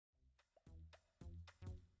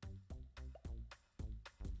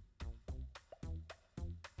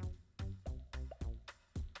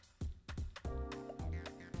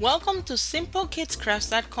Welcome to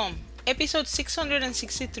Simplekidscrafts.com, episode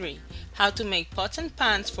 663, How to Make Pots and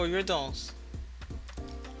Pans for Your Dolls.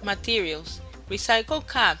 Materials: recycled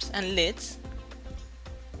caps and lids,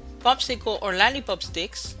 popsicle or lollipop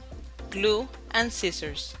sticks, glue, and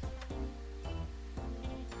scissors.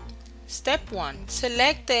 Step 1.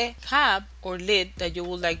 Select the cap or lid that you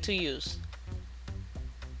would like to use.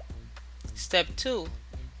 Step 2.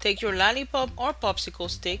 Take your lollipop or popsicle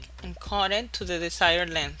stick and cut it to the desired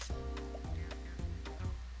length.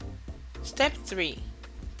 Step 3.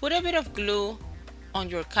 Put a bit of glue on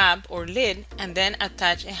your cap or lid and then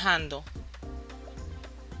attach a handle.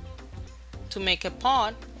 To make a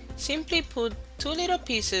pot, simply put 2 little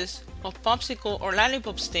pieces of popsicle or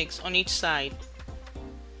lollipop sticks on each side,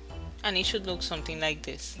 and it should look something like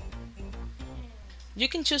this. You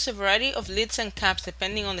can choose a variety of lids and caps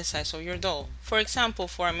depending on the size of your doll. For example,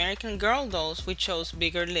 for American Girl dolls, we chose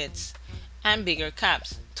bigger lids and bigger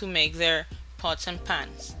caps to make their pots and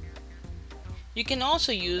pans. You can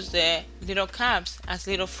also use the little caps as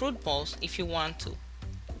little fruit bowls if you want to.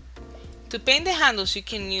 To paint the handles, you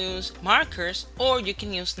can use markers or you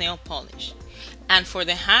can use nail polish. And for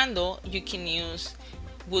the handle, you can use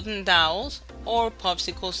wooden dowels or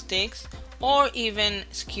popsicle sticks or even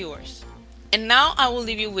skewers. And now I will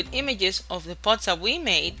leave you with images of the pots that we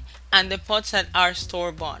made and the pots that are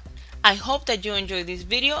store-bought. I hope that you enjoyed this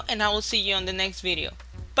video and I will see you on the next video.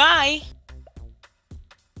 Bye!